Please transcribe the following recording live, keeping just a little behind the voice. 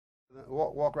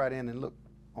Walk right in and look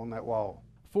on that wall.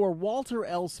 For Walter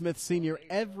L. Smith Sr.,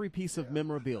 every piece of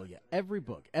memorabilia, every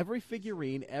book, every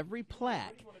figurine, every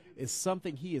plaque is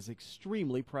something he is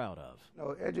extremely proud of.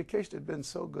 Education had been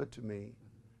so good to me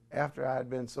after I had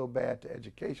been so bad to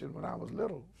education when I was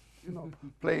little,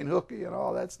 playing hooky and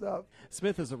all that stuff.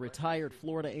 Smith is a retired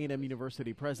Florida A&M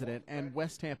University president and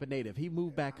West Tampa native. He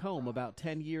moved back home about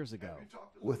 10 years ago.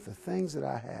 With the things that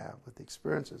I have, with the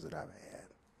experiences that I've had,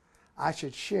 I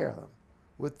should share them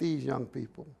with these young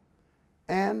people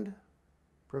and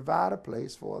provide a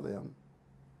place for them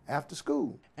after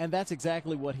school. And that's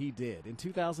exactly what he did. In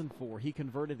 2004, he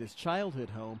converted his childhood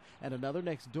home and another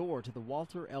next door to the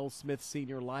Walter L. Smith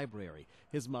Sr. Library.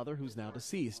 His mother, who's now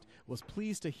deceased, was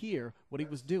pleased to hear what he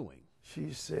was doing.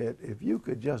 She said, if you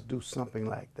could just do something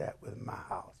like that with my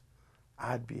house,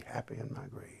 I'd be happy in my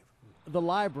grave. The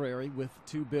library, with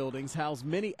 2 buildings, housed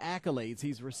many accolades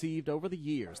he's received over the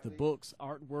years. The books,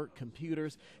 artwork,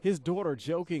 computers. His daughter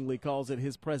jokingly calls it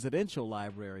his presidential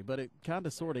library, but it kind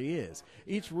of sort of is.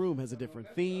 Each room has a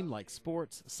different theme, like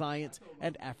sports, science,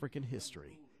 and African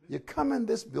history. You come in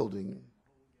this building,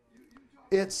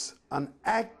 it's an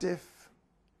active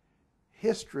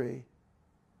history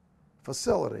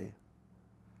facility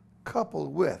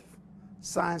coupled with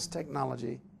science,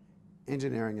 technology,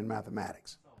 engineering, and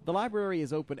mathematics. The library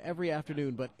is open every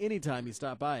afternoon, but anytime you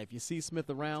stop by, if you see Smith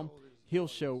around, he'll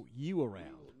show you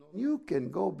around. You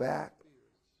can go back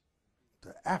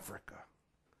to Africa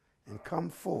and come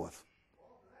forth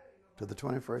to the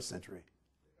 21st century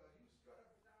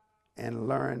and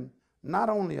learn not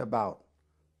only about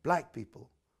black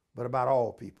people, but about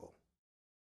all people.